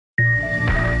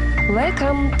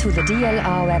Welcome to the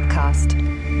DLR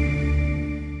Webcast.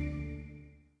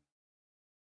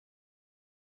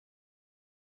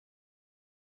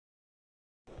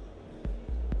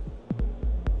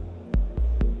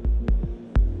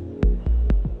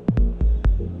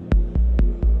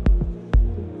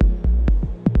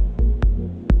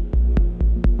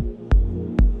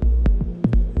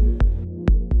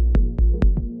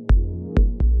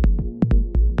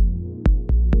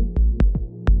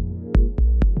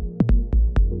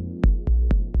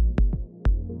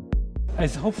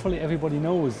 As hopefully everybody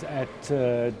knows, at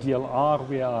DLR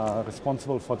we are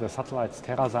responsible for the satellites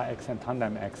TerraSAR-X and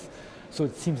Tandem-X. So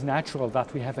it seems natural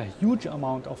that we have a huge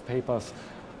amount of papers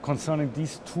concerning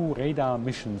these two radar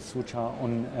missions, which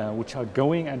are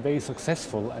going and very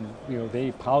successful, and we are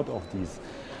very proud of these.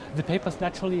 The papers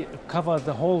naturally cover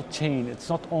the whole chain. It's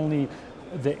not only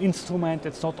the instrument,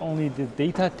 it's not only the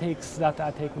data takes that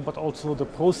are taken, but also the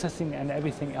processing and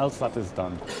everything else that is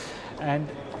done. And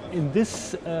in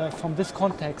this, from this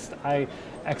context, I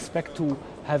expect to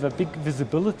have a big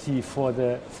visibility for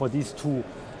these two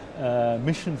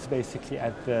missions, basically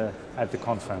at the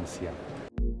conference here.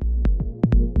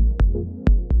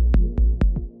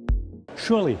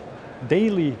 Surely,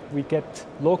 daily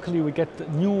locally we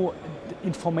get new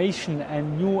information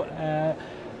and new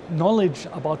knowledge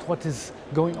about what is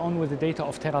going on with the data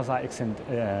of TerraSAR-X and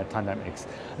Tandem-X.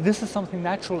 This is something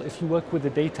natural if you work with the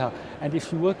data and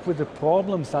if you work with the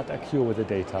problems that occur with the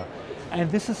data. And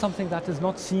this is something that is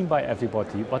not seen by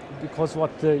everybody, but because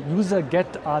what the user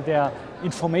get are their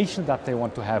information that they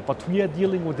want to have. But we are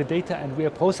dealing with the data and we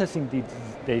are processing the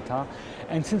data.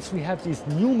 And since we have these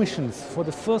new missions for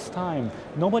the first time,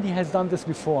 nobody has done this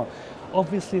before.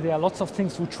 Obviously there are lots of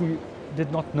things which we did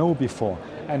not know before,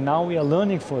 and now we are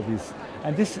learning for this.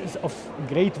 And this is of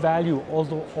great value,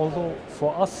 although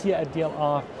for us here at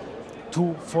DLR,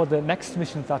 for the next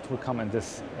missions that will come in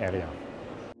this area.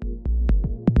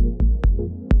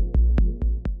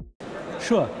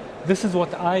 Sure, this is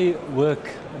what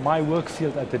my work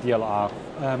field at the DLR.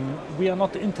 We are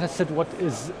not interested what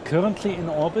is currently in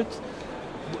orbit,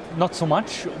 not so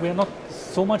much. We are not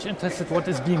so much interested in what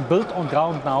is being built on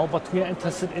ground now, but we are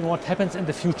interested in what happens in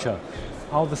the future,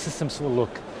 how the systems will look.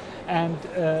 And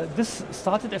this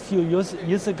started a few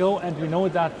years ago, and we know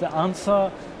that the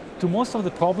answer to most of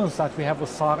the problems that we have with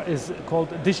SAR is called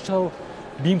digital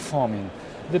beamforming.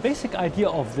 The basic idea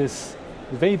of this,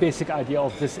 the very basic idea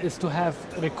of this, is to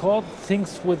record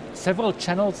things with several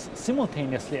channels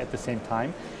simultaneously at the same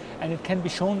time. And it can be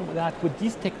shown that with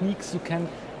these techniques you can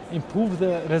improve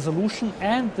the resolution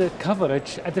and the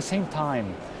coverage at the same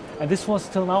time. And this was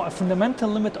till now a fundamental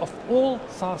limit of all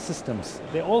SAR systems.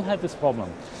 They all had this problem.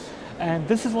 And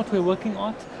this is what we're working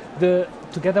on,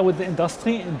 together with the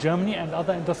industry in Germany and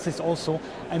other industries also.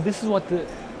 And this is what the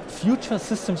future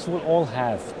systems will all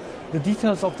have. The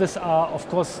details of this are, of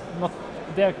course,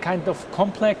 they're kind of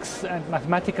complex and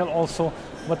mathematical also,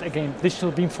 but again,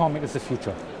 digital beamforming is the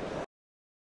future.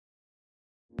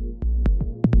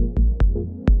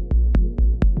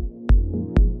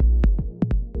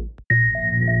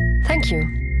 Thank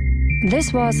you.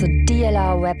 This was a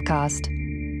DLR Webcast.